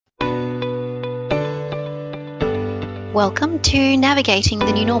Welcome to Navigating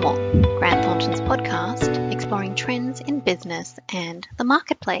the New Normal, Grant Thornton's podcast exploring trends in business and the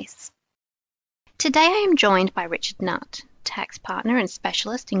marketplace. Today I am joined by Richard Nutt, tax partner and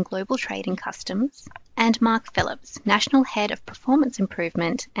specialist in global trade and customs, and Mark Phillips, national head of performance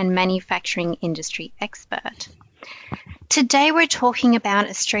improvement and manufacturing industry expert. Today we're talking about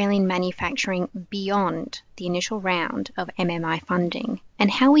Australian manufacturing beyond the initial round of MMI funding and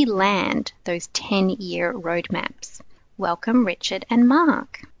how we land those 10-year roadmaps. Welcome, Richard and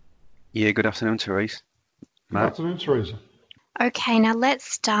Mark. Yeah, good afternoon, Therese. Good afternoon, Teresa. Okay, now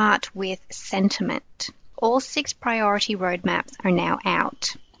let's start with sentiment. All 6 priority roadmaps are now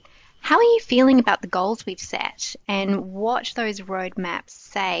out. How are you feeling about the goals we've set and what those roadmaps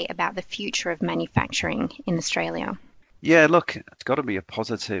say about the future of manufacturing in Australia? Yeah, look, it's got to be a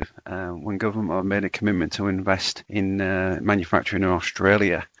positive when government have made a commitment to invest in manufacturing in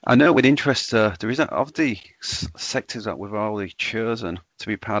Australia. I know with interest, there is of the sectors that we've already chosen to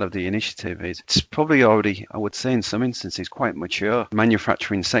be part of the initiative, it's probably already, I would say in some instances, quite mature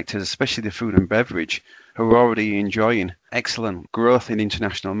manufacturing sectors, especially the food and beverage, who are already enjoying excellent growth in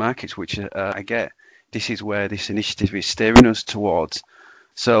international markets, which I get this is where this initiative is steering us towards.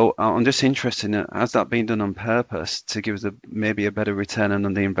 So I'm just interested in, has that been done on purpose to give us maybe a better return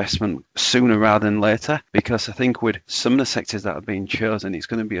on the investment sooner rather than later? Because I think with some of the sectors that have been chosen, it's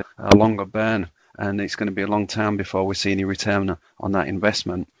going to be a longer burn and it's going to be a long time before we see any return on that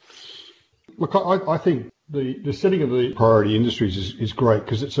investment. Look, I think the setting of the priority industries is great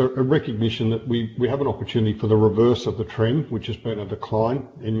because it's a recognition that we have an opportunity for the reverse of the trend, which has been a decline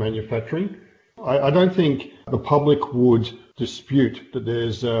in manufacturing. I don't think the public would dispute that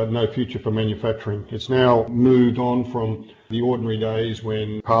there's no future for manufacturing. It's now moved on from the ordinary days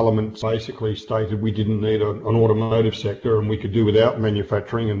when Parliament basically stated we didn't need an automotive sector and we could do without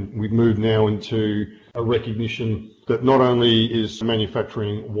manufacturing, and we've moved now into a recognition that not only is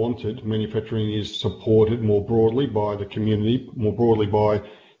manufacturing wanted, manufacturing is supported more broadly by the community, more broadly by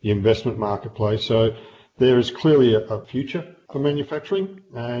the investment marketplace. So there is clearly a future for manufacturing,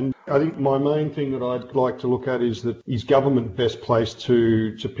 and I think my main thing that I'd like to look at is government best placed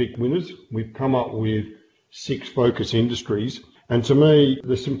to pick winners? We've come up with 6 focus industries, and to me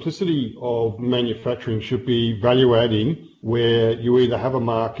the simplicity of manufacturing should be value adding where you either have a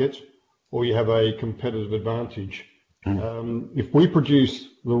market or you have a competitive advantage. If we produce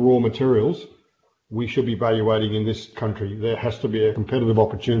the raw materials, we should be value adding in this country. There has to be a competitive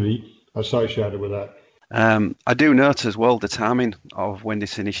opportunity associated with that. I do note as well the timing of when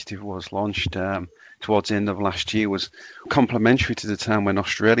this initiative was launched towards the end of last year was complementary to the time when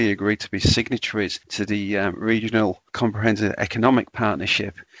Australia agreed to be signatories to the Regional Comprehensive Economic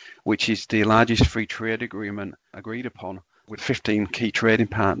Partnership, which is the largest free trade agreement agreed upon with 15 key trading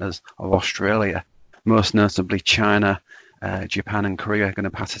partners of Australia, most notably China, Japan and Korea are going to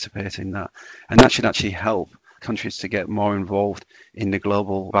participate in that. And that should actually help countries to get more involved in the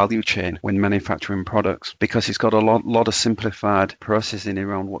global value chain when manufacturing products, because it's got a lot of simplified processing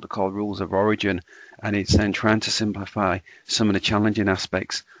around what they call rules of origin, and it's then trying to simplify some of the challenging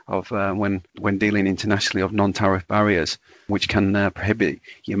aspects of when dealing internationally of non-tariff barriers, which can prohibit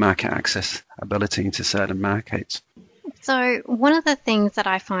your market access ability into certain markets. So one of the things that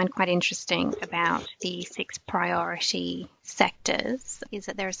I find quite interesting about the 6 priority sectors is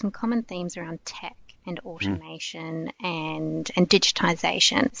that there are some common themes around tech and automation and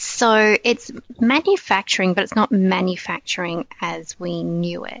digitization. So it's manufacturing, but it's not manufacturing as we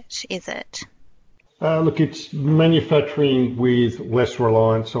knew it, is it? Look, it's manufacturing with less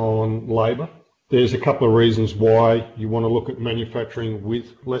reliance on labour. There's a couple of reasons why you want to look at manufacturing with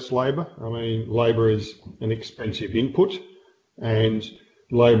less labour. I mean, labour is an expensive input and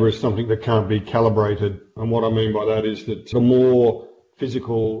labour is something that can't be calibrated. And what I mean by that is that the more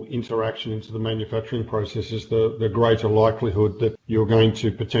physical interaction into the manufacturing processes, the greater likelihood that you're going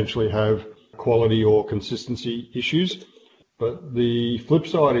to potentially have quality or consistency issues. But the flip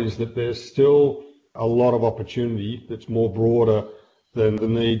side is that there's still a lot of opportunity that's more broader than the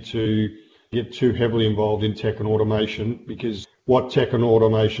need to get too heavily involved in tech and automation, because what tech and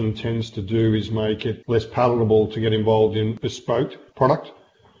automation tends to do is make it less palatable to get involved in bespoke product.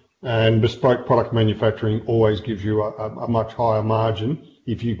 And bespoke product manufacturing always gives you a much higher margin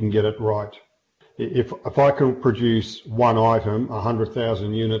if you can get it right. If I can produce one item,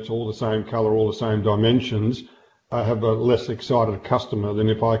 100,000 units, all the same colour, all the same dimensions, I have a less excited customer than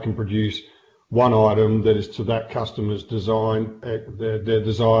if I can produce one item that is to that customer's design, their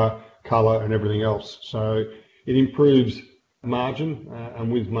desire, colour and everything else. So it improves margin,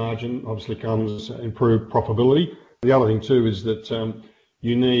 and with margin obviously comes improved profitability. The other thing too is that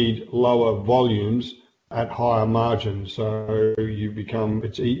you need lower volumes at higher margins. So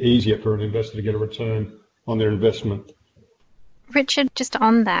it's easier for an investor to get a return on their investment. Richard, just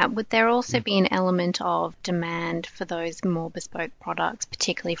on that, would there also be an element of demand for those more bespoke products,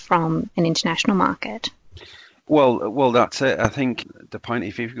 particularly from an international market? Well, that's it. I think the point,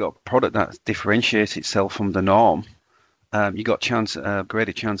 if you've got a product that differentiates itself from the norm, you've got a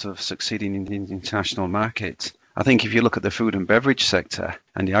greater chance of succeeding in the international markets. I think if you look at the food and beverage sector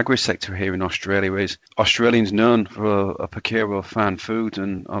and the agri sector here in Australia, is Australians known for a procure of fine food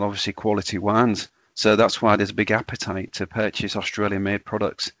and obviously quality wines. So that's why there's a big appetite to purchase Australian-made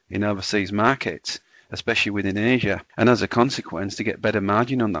products in overseas markets, especially within Asia. And as a consequence, to get better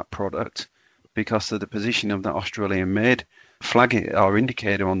margin on that product because of the position of that Australian-made flag or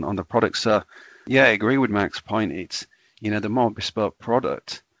indicator on the product. So, yeah, I agree with Mark's point. It's, the more bespoke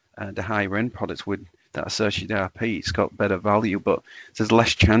product, the higher end products with that associated RP, it's got better value, but there's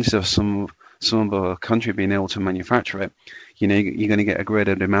less chance of some other country being able to manufacture it. You're going to get a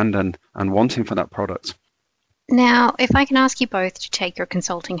greater demand and wanting for that product. Now, if I can ask you both to take your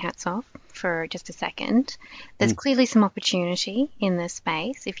consulting hats off for just a second, there's clearly some opportunity in this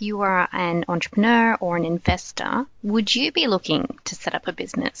space. If you are an entrepreneur or an investor, would you be looking to set up a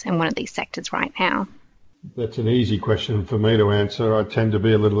business in one of these sectors right now? That's an easy question for me to answer. I tend to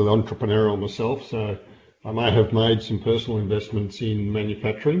be a little entrepreneurial myself, so I may have made some personal investments in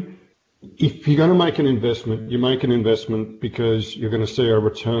manufacturing. If you're going to make an investment, you make an investment because you're going to see a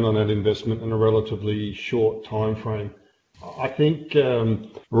return on that investment in a relatively short time frame. I think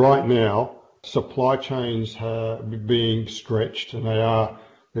right now supply chains are being stretched, and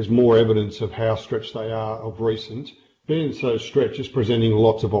there's more evidence of how stretched they are of recent. Being so stretched is presenting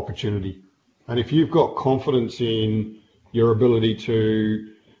lots of opportunity. And if you've got confidence in your ability to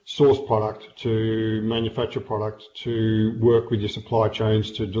source product, to manufacture product, to work with your supply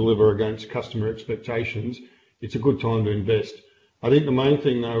chains to deliver against customer expectations, it's a good time to invest. I think the main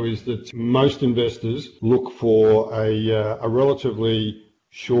thing, though, is that most investors look for a relatively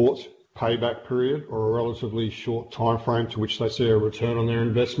short payback period or a relatively short time frame to which they see a return on their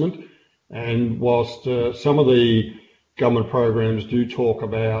investment. And whilst some of the government programs do talk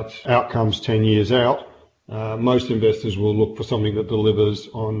about outcomes 10 years out, most investors will look for something that delivers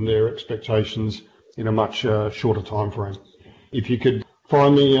on their expectations in a much shorter time frame. If you could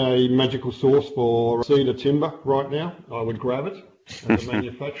find me a magical source for cedar timber right now, I would grab it as a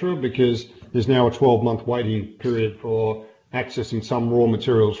manufacturer, because there's now a 12-month waiting period for accessing some raw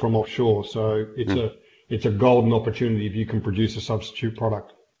materials from offshore. So it's a golden opportunity if you can produce a substitute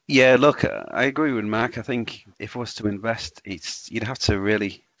product. Yeah, look, I agree with Mark. I think if it was to invest, you'd have to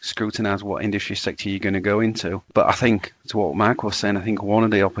really scrutinise what industry sector you're going to go into. But I think, to what Mark was saying, I think one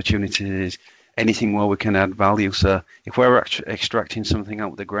of the opportunities is anything where we can add value. So if we're extracting something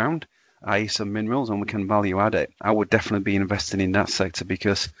out of the ground, i.e. some minerals, and we can value add it, I would definitely be investing in that sector,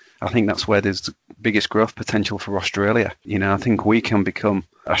 because I think that's where there's the biggest growth potential for Australia. I think we can become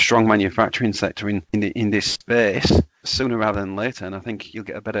a strong manufacturing sector in this space sooner rather than later, and I think you'll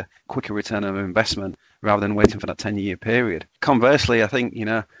get a better, quicker return of investment rather than waiting for that 10-year period. Conversely, I think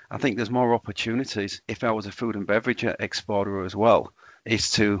there's more opportunities if I was a food and beverage exporter as well, is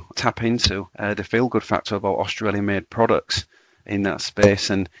to tap into the feel-good factor about Australian-made products in that space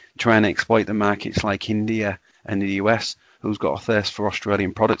and try and exploit the markets like India and the US, who's got a thirst for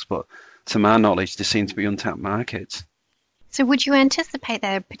Australian products, but to my knowledge, they seem to be untapped markets. So would you anticipate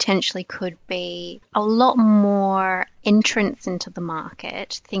there potentially could be a lot more entrants into the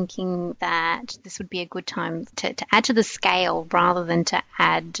market, thinking that this would be a good time to add to the scale rather than to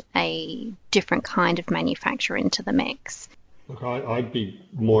add a different kind of manufacturer into the mix? Look, I'd be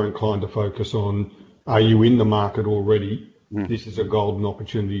more inclined to focus on, are you in the market already? This is a golden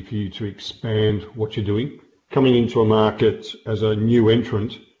opportunity for you to expand what you're doing. Coming into a market as a new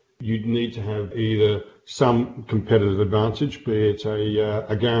entrant, you'd need to have either some competitive advantage, be it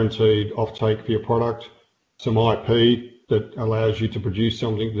a guaranteed offtake for your product, some IP that allows you to produce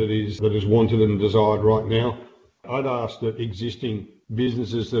something that is wanted and desired right now. I'd ask that existing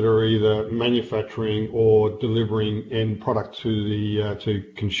businesses that are either manufacturing or delivering end product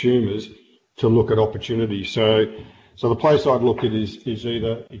to consumers to look at opportunities. So the place I'd look at is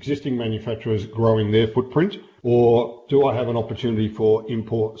either existing manufacturers growing their footprint, or do I have an opportunity for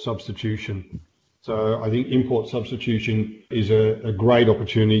import substitution? So I think import substitution is a great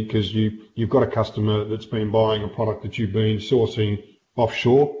opportunity, because you've got a customer that's been buying a product that you've been sourcing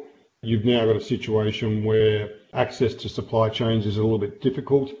offshore. You've now got a situation where access to supply chains is a little bit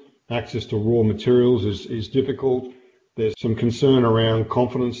difficult. Access to raw materials is difficult. There's some concern around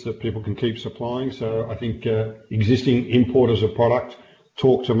confidence that people can keep supplying. So I think existing importers of product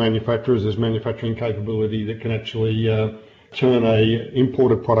talk to manufacturers. There's manufacturing capability that can actually turn a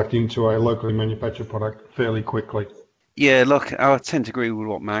imported product into a locally manufactured product fairly quickly. Yeah, look, I tend to agree with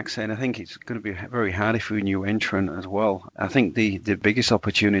what Mark's saying. I think it's going to be very hard if we're a new entrant as well. I think the biggest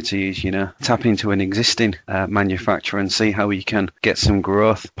opportunity is, tap into an existing manufacturer and see how we can get some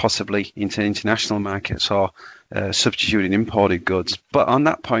growth, possibly into international markets or substituting imported goods. But on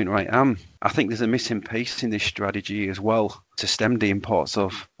that point, right, I think there's a missing piece in this strategy as well to stem the imports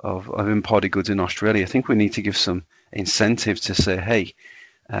of imported goods in Australia. I think we need to give some incentives to say, hey,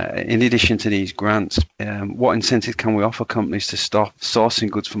 in addition to these grants, what incentives can we offer companies to stop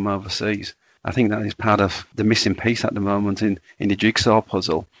sourcing goods from overseas? I think that is part of the missing piece at the moment in the jigsaw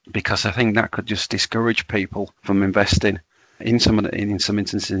puzzle, because I think that could just discourage people from investing in some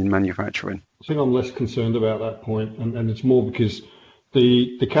instances in manufacturing. I think I'm less concerned about that point, and it's more because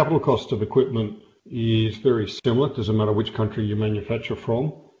the capital cost of equipment is very similar. It doesn't matter which country you manufacture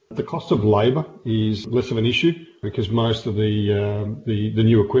from. The cost of labour is less of an issue because most of the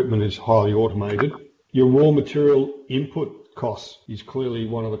new equipment is highly automated. Your raw material input costs is clearly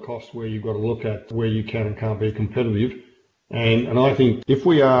one of the costs where you've got to look at where you can and can't be competitive. And I think if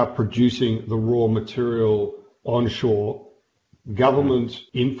we are producing the raw material onshore, government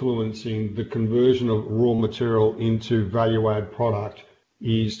influencing the conversion of raw material into value-add product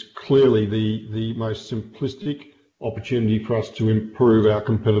is clearly the most simplistic opportunity for us to improve our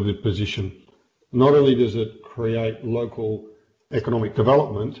competitive position. Not only does it create local economic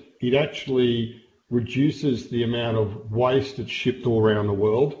development, it actually reduces the amount of waste that's shipped all around the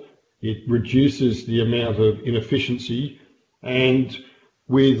world. It reduces the amount of inefficiency, and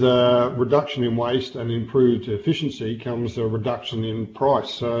with a reduction in waste and improved efficiency comes a reduction in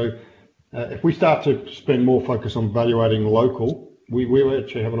price. So if we start to spend more focus on value-adding local, we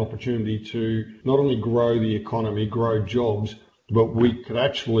actually have an opportunity to not only grow the economy, grow jobs, but we could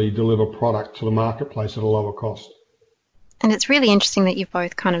actually deliver product to the marketplace at a lower cost. And it's really interesting that you've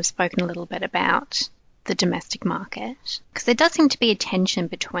both kind of spoken a little bit about the domestic market, because there does seem to be a tension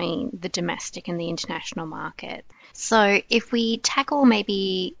between the domestic and the international market. So if we tackle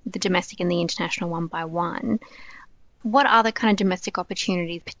maybe the domestic and the international one by one, what are the kind of domestic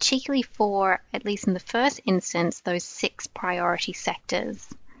opportunities, particularly for, at least in the first instance, those 6 priority sectors?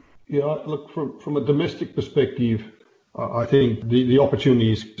 Yeah, look, from a domestic perspective, I think the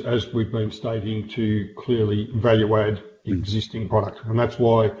opportunity is, as we've been stating, to clearly value add existing product. And that's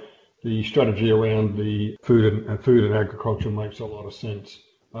why the strategy around the food and agriculture makes a lot of sense.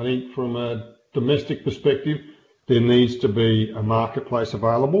 I think from a domestic perspective, there needs to be a marketplace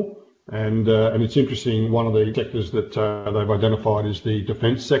available. And it's interesting, one of the sectors that they've identified is the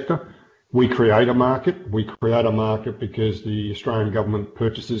defence sector. We create a market. We create a market because the Australian government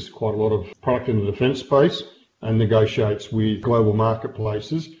purchases quite a lot of product in the defence space and negotiates with global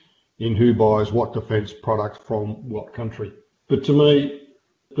marketplaces in who buys what defence product from what country. But to me,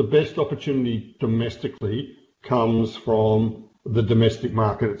 the best opportunity domestically comes from the domestic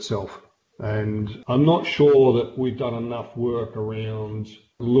market itself. And I'm not sure that we've done enough work around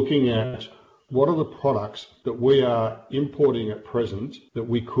looking at what are the products that we are importing at present that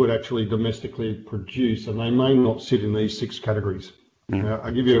we could actually domestically produce, and they may not sit in these 6 categories.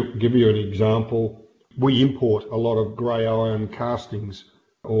 I'll give you an example. We import a lot of grey iron castings,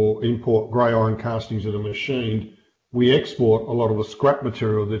 or import grey iron castings that are machined. We export a lot of the scrap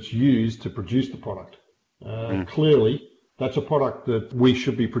material that's used to produce the product. Clearly, that's a product that we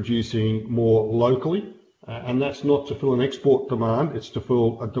should be producing more locally. And that's not to fill an export demand, it's to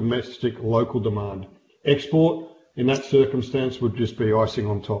fill a domestic local demand. Export in that circumstance would just be icing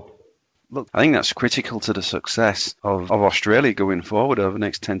on top. Look, I think that's critical to the success of Australia going forward over the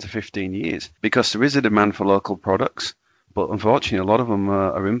next 10 to 15 years, because there is a demand for local products, but unfortunately a lot of them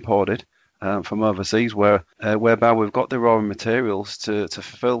are imported from overseas, whereby we've got the raw materials to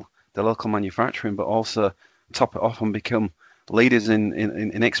fulfill the local manufacturing, but also top it off and become leaders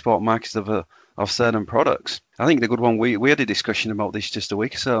in export markets of certain products. I think the good one, we had a discussion about this just a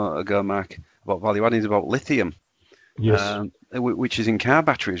week or so ago, Mark, about value adding, about lithium, yes, which is in car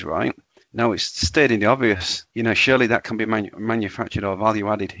batteries, right? Now, it's stating the obvious, surely that can be manufactured or value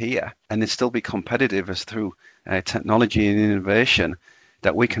added here and then still be competitive as through technology and innovation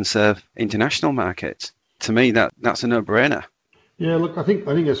that we can serve international markets. To me, that's a no-brainer. Yeah, look, I think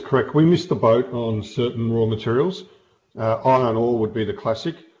that's correct. We missed the boat on certain raw materials. Iron ore would be the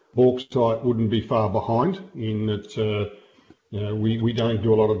classic. Bauxite wouldn't be far behind in that we don't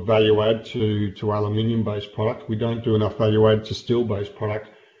do a lot of value add to aluminium-based product. We don't do enough value add to steel-based product.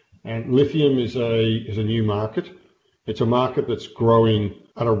 And lithium is a new market. It's a market that's growing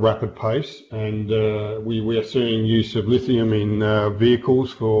at a rapid pace, and we are seeing use of lithium in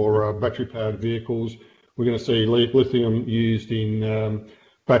vehicles for battery-powered vehicles. We're going to see lithium used in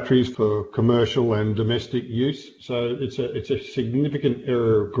batteries for commercial and domestic use. So it's a significant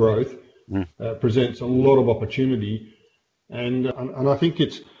area of growth. Presents a lot of opportunity, and I think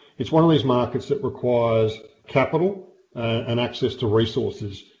it's one of these markets that requires capital and access to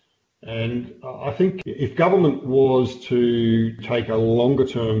resources. And I think if government was to take a longer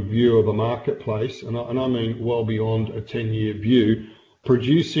term view of a marketplace, and I mean well beyond a 10-year view,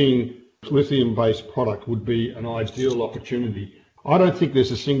 producing lithium-based product would be an ideal opportunity. I don't think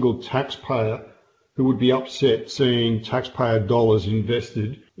there's a single taxpayer who would be upset seeing taxpayer dollars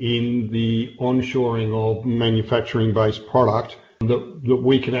invested in the onshoring of manufacturing-based product that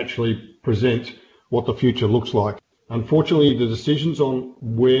we can actually present what the future looks like. Unfortunately, the decisions on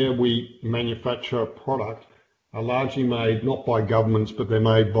where we manufacture a product are largely made not by governments, but they're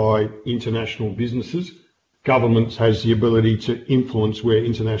made by international businesses. Governments has the ability to influence where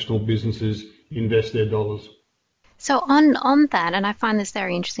international businesses invest their dollars. So on that, and I find this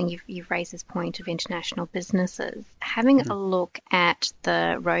very interesting, you've raised this point of international businesses. Having a look at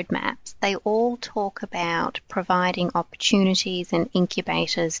the roadmaps, they all talk about providing opportunities and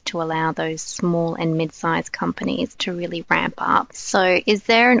incubators to allow those small and mid-sized companies to really ramp up. So is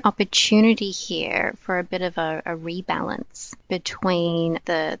there an opportunity here for a bit of a rebalance between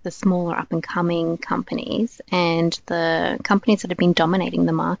the smaller up-and-coming companies and the companies that have been dominating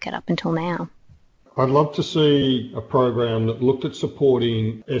the market up until now? I'd love to see a program that looked at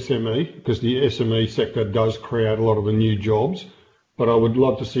supporting SME, because the SME sector does create a lot of the new jobs, but I would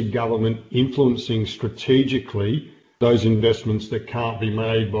love to see government influencing strategically those investments that can't be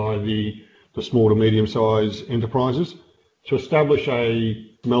made by the small to medium-sized enterprises. To establish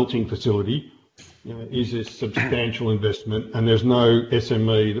a smelting facility is a substantial investment, and there's no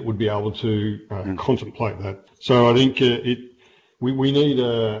SME that would be able to contemplate that. So I think we need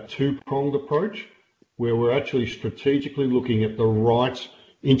a two-pronged approach, where we're actually strategically looking at the right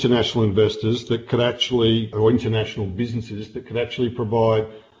international investors that could actually, or international businesses that could actually provide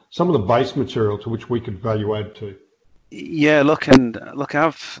some of the base material to which we could value add to. Yeah, look,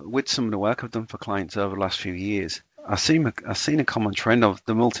 I've, with some of the work I've done for clients over the last few years, I've seen a common trend of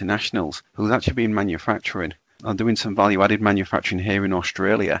the multinationals who's actually been manufacturing and doing some value-added manufacturing here in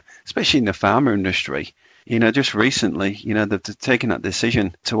Australia, especially in the pharma industry. Just recently, they've taken that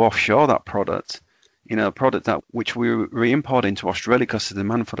decision to offshore that product. A product that which we re-import into Australia because the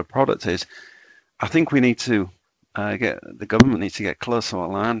demand for the product is. I think we need to the government needs to get closer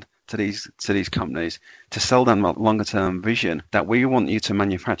aligned to these companies to sell them a longer term vision that we want you to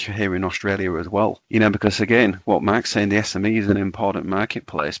manufacture here in Australia as well. Because again, what Mark's saying, the SME is an important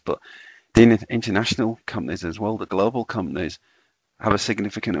marketplace, but the international companies as well, the global companies, have a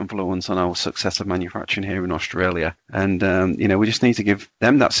significant influence on our success of manufacturing here in Australia. And, we just need to give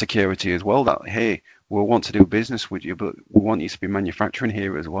them that security as well, that, hey, we'll want to do business with you, but we want you to be manufacturing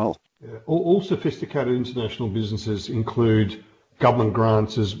here as well. Yeah. All sophisticated international businesses include government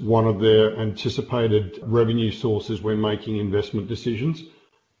grants as one of their anticipated revenue sources when making investment decisions.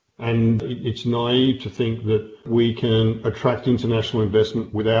 And it's naive to think that we can attract international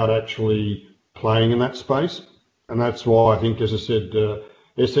investment without actually playing in that space. And that's why I think, as I said,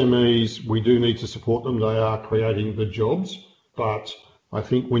 SMEs, we do need to support them. They are creating the jobs. But I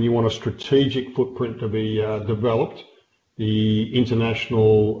think when you want a strategic footprint to be developed, the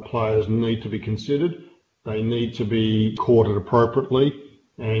international players need to be considered. They need to be courted appropriately.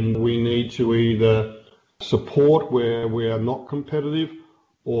 And we need to either support where we are not competitive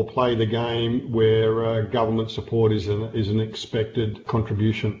or play the game where government support is an expected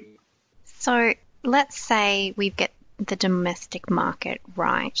contribution. So let's say we get the domestic market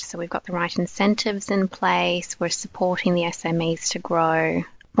right. So we've got the right incentives in place. We're supporting the SMEs to grow.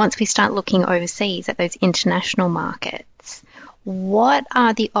 Once we start looking overseas at those international markets, what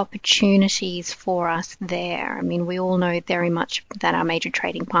are the opportunities for us there? I mean, we all know very much that our major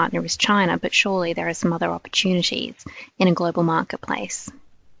trading partner is China, but surely there are some other opportunities in a global marketplace.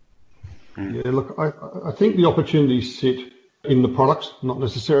 Yeah, look, I think the opportunities sit in the products, not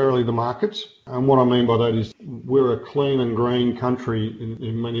necessarily the markets. And what I mean by that is we're a clean and green country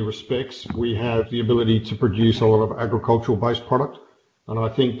in many respects. We have the ability to produce a lot of agricultural-based product. And I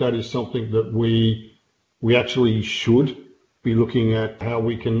think that is something that we actually should be looking at how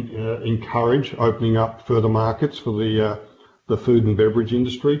we can encourage opening up further markets for the food and beverage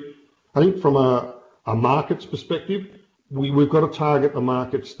industry. I think from a markets perspective, we've got to target the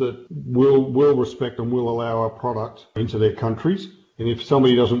markets that will respect and will allow our product into their countries. And if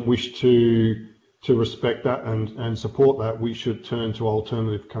somebody doesn't wish to to respect that and support that, we should turn to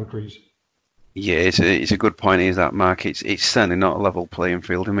alternative countries. Yeah, it's a good point. Is that, Mark? It's certainly not a level playing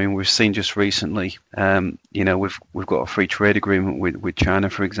field. I mean, we've seen just recently, we've got a free trade agreement with China,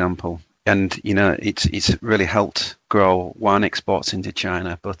 for example, and it's really helped grow wine exports into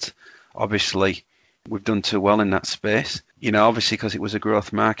China. But obviously, we've done too well in that space. Obviously because it was a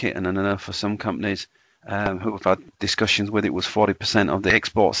growth market, and I know for some companies who have had discussions with, it was 40% of the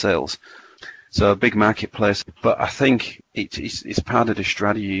export sales. So a big marketplace. But I think it's part of the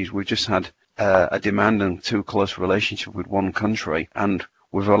strategy. We've just had a demand and too close relationship with one country, and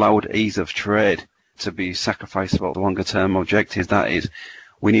we've allowed ease of trade to be sacrificed about the longer term objectives. That is,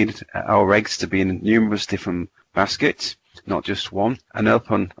 we need our eggs to be in numerous different baskets, not just one, and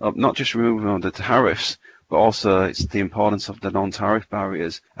open up, not just removing all the tariffs, but also it's the importance of the non-tariff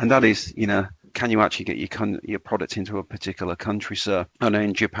barriers. And that is, can you actually get your product into a particular country? So, I know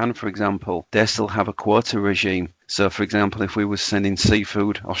in Japan, for example, they still have a quota regime. So, for example, if we were sending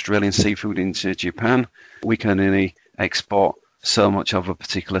Australian seafood into Japan, we can only export so much of a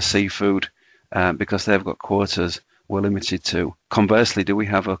particular seafood because they've got quotas we're limited to. Conversely, do we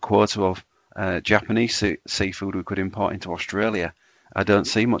have a quota of Japanese seafood we could import into Australia? I don't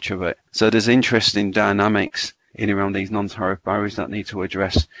see much of it. So there's interesting dynamics in around these non-tariff barriers that need to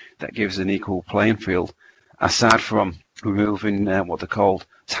address, that gives an equal playing field, aside from removing what they're called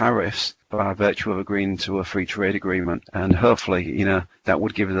tariffs by virtue of agreeing to a free trade agreement. And hopefully, that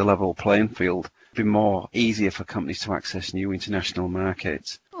would give it a level playing field, be more easier for companies to access new international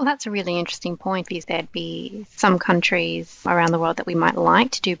markets. Well, that's a really interesting point, because there'd be some countries around the world that we might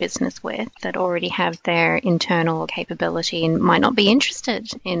like to do business with that already have their internal capability and might not be interested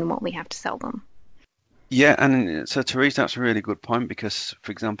in what we have to sell them. Yeah, and so Therese, that's a really good point, because,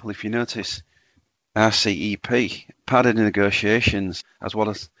 for example, if you notice RCEP, part of the negotiations, as well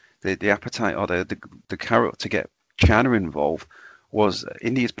as the appetite or the carrot to get China involved, was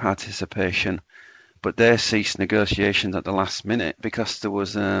India's participation, but they ceased negotiations at the last minute because there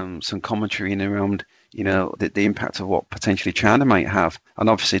was some commentary in around the impact of what potentially China might have, and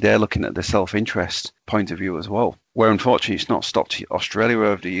obviously they're looking at the self-interest point of view as well, where unfortunately it's not stopped Australia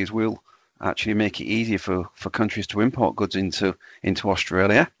over the years. We'll actually make it easier for countries to import goods into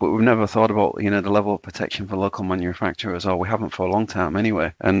Australia, but we've never thought about the level of protection for local manufacturers, or we haven't for a long time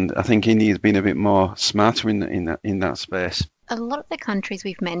anyway. And I think India's been a bit more smarter in that space. A lot of the countries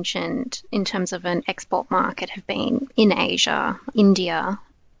we've mentioned in terms of an export market have been in Asia, India.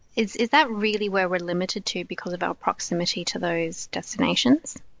 Is that really where we're limited to because of our proximity to those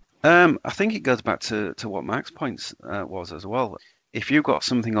destinations? I think it goes back to what Mark's point was as well. If you've got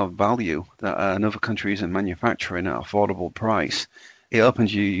something of value that another country isn't manufacturing at an affordable price, it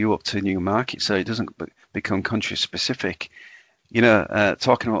opens you up to new markets, so it doesn't become country specific.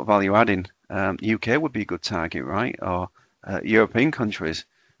 Talking about value adding, UK would be a good target, right? Or European countries,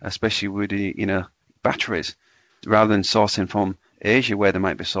 especially with the batteries, rather than sourcing from Asia where they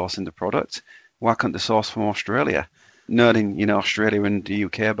might be sourcing the product. Why can't they source from Australia? Noting, Australia and the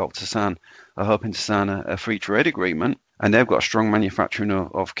UK are hoping to sign a free trade agreement, and they've got a strong manufacturing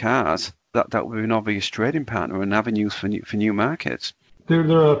of cars. That would be an obvious trading partner and avenues for new markets. There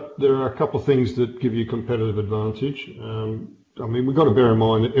are a couple of things that give you competitive advantage. We've got to bear in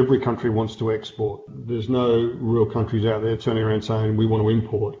mind that every country wants to export. There's no real countries out there turning around saying we want to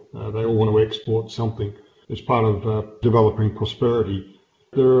import. They all want to export something. It's part of developing prosperity.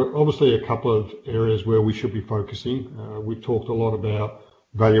 There are obviously a couple of areas where we should be focusing. We've talked a lot about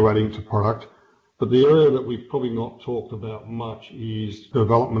value adding to product, but the area that we've probably not talked about much is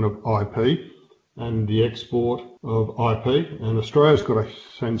development of IP and the export of IP. And Australia's got a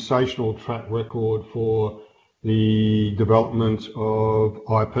sensational track record for the development of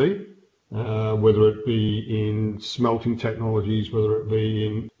IP, whether it be in smelting technologies, whether it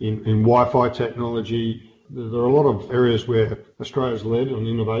be in Wi-Fi technology. There are a lot of areas where Australia's led on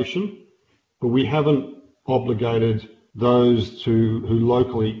innovation, but we haven't obligated those who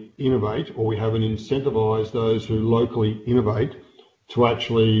locally innovate, or we haven't incentivized those who locally innovate to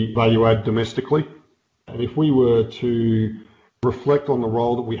actually value add domestically. And if we were to reflect on the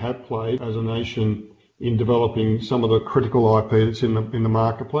role that we have played as a nation in developing some of the critical IP that's in the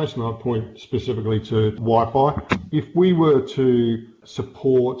marketplace, and I point specifically to Wi-Fi, if we were to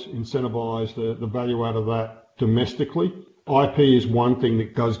support, incentivize the value out of that domestically, IP is one thing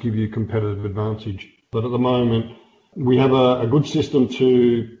that does give you competitive advantage. But at the moment, we have a good system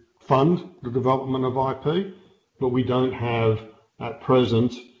to fund the development of IP, but we don't have at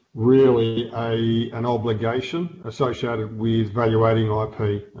present really an obligation associated with value adding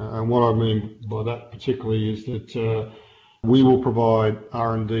IP. And what I mean by that particularly is that We will provide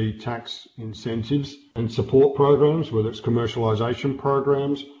R&D tax incentives and support programs, whether it's commercialisation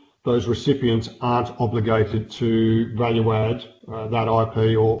programs. Those recipients aren't obligated to value add that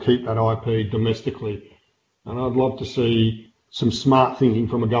IP or keep that IP domestically. And I'd love to see some smart thinking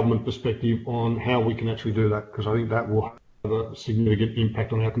from a government perspective on how we can actually do that, because I think that will have a significant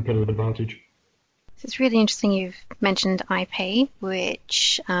impact on our competitive advantage. It's really interesting you've mentioned IP,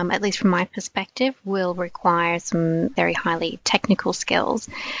 which, at least from my perspective, will require some very highly technical skills.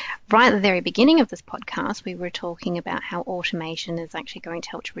 Right at the very beginning of this podcast, we were talking about how automation is actually going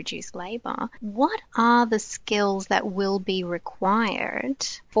to help to reduce labour. What are the skills that will be required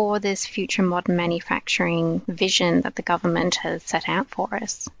for this future modern manufacturing vision that the government has set out for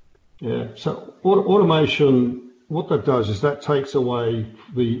us? Yeah, so automation, what that does is that takes away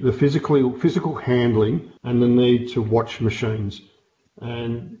the physical handling and the need to watch machines.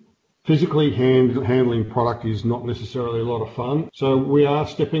 And physically handling product is not necessarily a lot of fun. So we are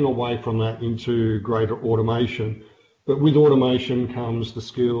stepping away from that into greater automation. But with automation comes the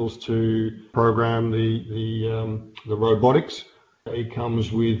skills to program the robotics. It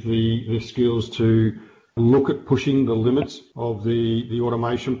comes with the skills to look at pushing the limits of the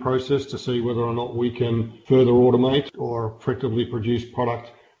automation process to see whether or not we can further automate or effectively produce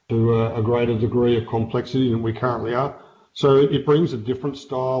product to a greater degree of complexity than we currently are. So it brings a different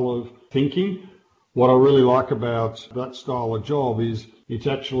style of thinking. What I really like about that style of job is it's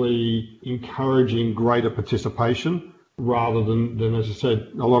actually encouraging greater participation rather than, as I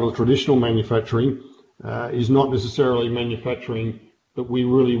said, a lot of traditional manufacturing is not necessarily manufacturing that we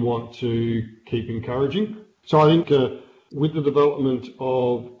really want to keep encouraging. So I think with the development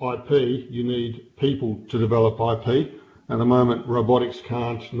of IP, you need people to develop IP. At the moment, robotics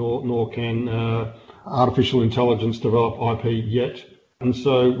can't, nor can artificial intelligence develop IP yet. And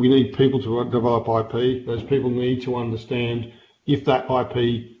so we need people to develop IP. Those people need to understand if that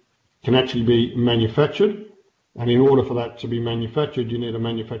IP can actually be manufactured. And in order for that to be manufactured, you need a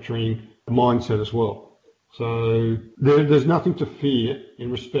manufacturing mindset as well. So there's nothing to fear in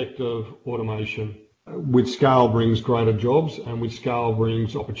respect of automation. With scale brings greater jobs, and with scale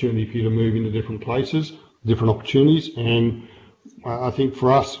brings opportunity for you to move into different places, different opportunities. And I think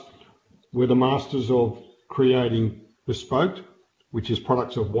for us, we're the masters of creating bespoke, which is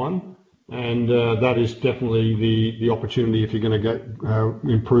products of one. And that is definitely the opportunity if you're going to get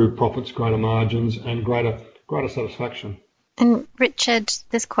improved profits, greater margins, and greater satisfaction. And Richard,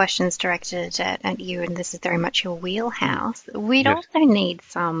 this question's directed at you, and this is very much your wheelhouse. We'd also need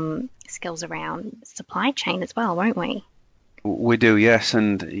some skills around supply chain as well, won't we? We do, yes,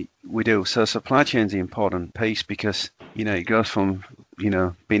 and we do. So supply chain's the important piece because, it goes from,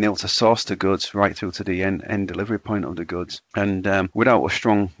 being able to source the goods right through to the end delivery point of the goods. And without a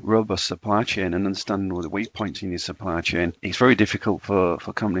strong, robust supply chain and understanding all the weak points in your supply chain, it's very difficult for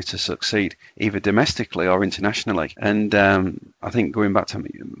companies to succeed, either domestically or internationally. And I think going back to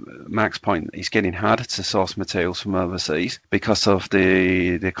Mac's point, it's getting harder to source materials from overseas because of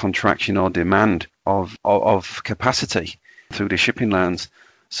the contraction or demand of capacity through the shipping lines.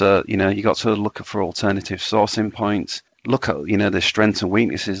 So, you got to look for alternative sourcing points, look at, the strengths and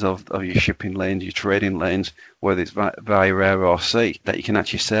weaknesses of your shipping lanes, your trading lanes, whether it's via air or sea, that you can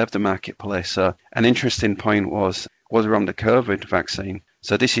actually serve the marketplace. So an interesting point was around the COVID vaccine.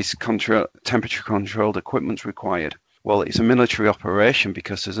 So this is temperature controlled equipment required. Well, it's a military operation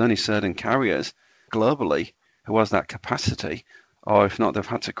because there's only certain carriers globally who has that capacity, or if not, they've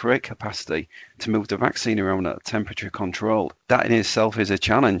had to create capacity to move the vaccine around at temperature controlled. That in itself is a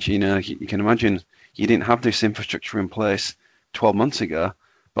challenge. You can imagine you didn't have this infrastructure in place 12 months ago,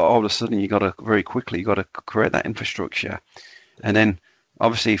 but all of a sudden you got to create that infrastructure. And then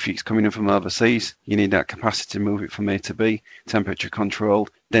obviously if it's coming in from overseas, you need that capacity to move it from A to B, temperature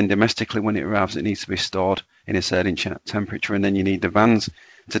controlled. Then domestically when it arrives, it needs to be stored in a certain temperature, and then you need the vans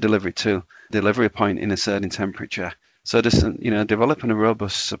to deliver it to delivery point in a certain temperature. So this, developing a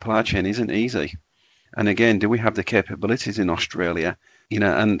robust supply chain isn't easy. And again, do we have the capabilities in Australia,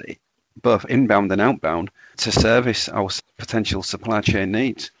 and both inbound and outbound to service our potential supply chain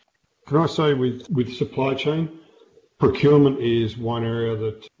needs? Can I say with supply chain, procurement is one area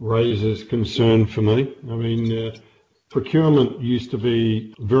that raises concern for me. I mean, procurement used to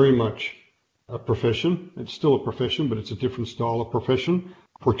be very much a profession. It's still a profession, but it's a different style of profession.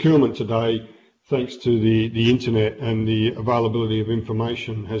 Procurement today, thanks to the internet and the availability of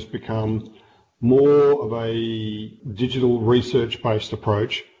information, has become more of a digital research-based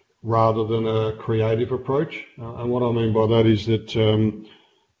approach rather than a creative approach. And what I mean by that is that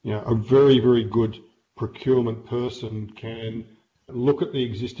a very, very good procurement person can look at the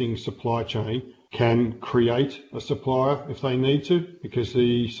existing supply chain, can create a supplier if they need to, because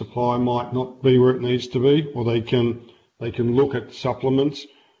the supply might not be where it needs to be, or they can look at supplements,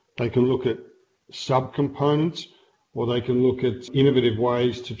 they can look at subcomponents, or they can look at innovative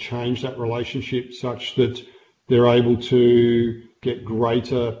ways to change that relationship such that they're able to get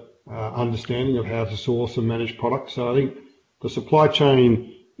greater understanding of how to source and manage products. So I think the supply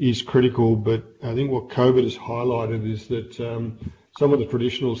chain is critical, but I think what COVID has highlighted is that some of the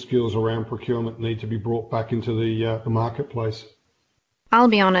traditional skills around procurement need to be brought back into the marketplace. I'll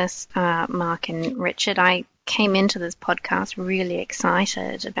be honest, Mark and Richard, I came into this podcast really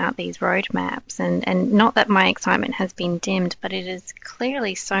excited about these roadmaps, and not that my excitement has been dimmed, but it is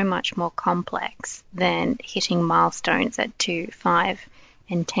clearly so much more complex than hitting milestones at 2, 5,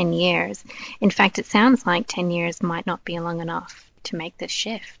 and 10 years. In fact, it sounds like 10 years might not be long enough to make this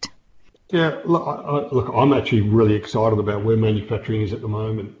shift. Yeah, look, I'm actually really excited about where manufacturing is at the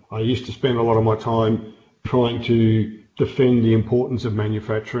moment. I used to spend a lot of my time trying to defend the importance of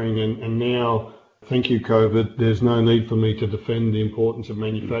manufacturing, and now, thank you, COVID, there's no need for me to defend the importance of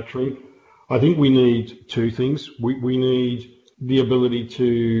manufacturing. I think we need two things. We need the ability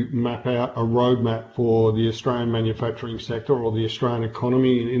to map out a roadmap for the Australian manufacturing sector or the Australian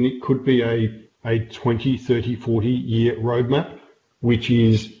economy, and it could be a 20, 30, 40-year roadmap, which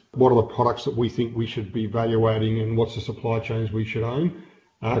is what are the products that we think we should be evaluating and what's the supply chains we should own.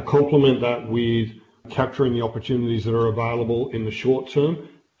 Complement that with capturing the opportunities that are available in the short term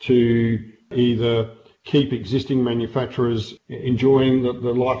to either keep existing manufacturers enjoying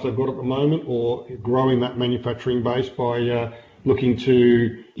the life they've got at the moment, or growing that manufacturing base by looking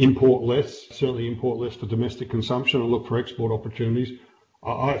to import less, certainly import less for domestic consumption, and look for export opportunities.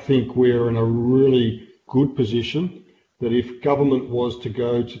 I think we're in a really good position that if government was to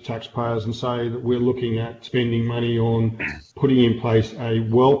go to taxpayers and say that we're looking at spending money on putting in place a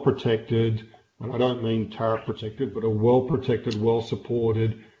well-protected, and I don't mean tariff-protected, but a well-protected,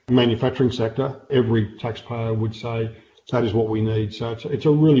 well-supported manufacturing sector, every taxpayer would say that is what we need. So it's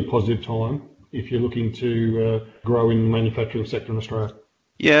a really positive time if you're looking to grow in the manufacturing sector in Australia.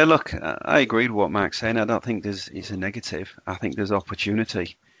 Yeah, look, I agree with what Mark's saying. I don't think it's a negative. I think there's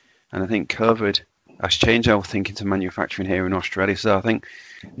opportunity. And I think COVID has changed our thinking to manufacturing here in Australia. So I think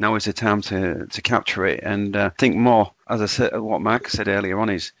now is the time to capture it and think more. As I said, what Mark said earlier on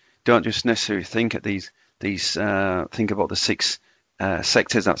is don't just necessarily think at these think about the 6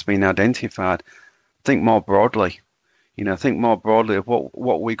 sectors that's been identified. Think more broadly. Think more broadly of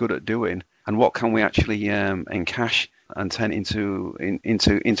what we're good at doing and what can we actually encash and turn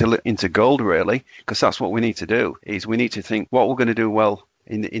into gold, really, because that's what we need to do. Is we need to think what we're going to do well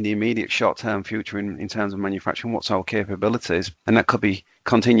in the immediate short-term future in terms of manufacturing. What's our capabilities, and that could be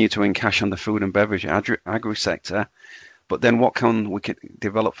continue to encash on the food and beverage agri sector. But then what can we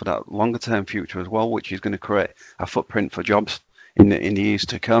develop for that longer-term future as well, which is going to create a footprint for jobs in the years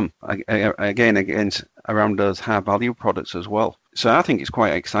to come. Again, around those high-value products as well. So I think it's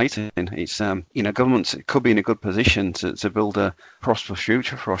quite exciting. It's governments could be in a good position to build a prosperous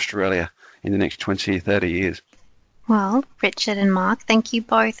future for Australia in the next 20, 30 years. Well, Richard and Mark, thank you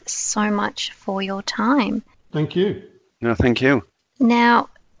both so much for your time. Thank you. No, thank you. Now,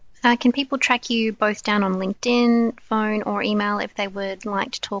 can people track you both down on LinkedIn, phone or email if they would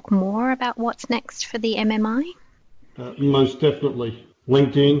like to talk more about what's next for the MMI? Most definitely.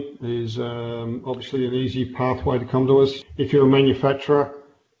 LinkedIn is obviously an easy pathway to come to us. If you're a manufacturer,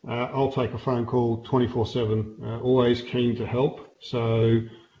 I'll take a phone call 24/7, always keen to help. So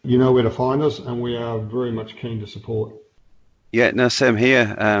you know where to find us, and we are very much keen to support. Yeah, no, same here,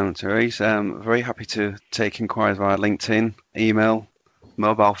 Therese. Very happy to take inquiries via LinkedIn, email,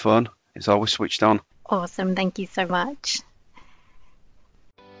 mobile phone. It's always switched on. Awesome. Thank you so much.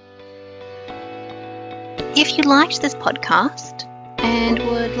 If you liked this podcast and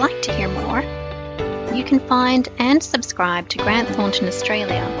would like to hear more, you can find and subscribe to Grant Thornton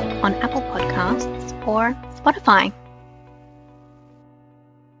Australia on Apple Podcasts or Spotify.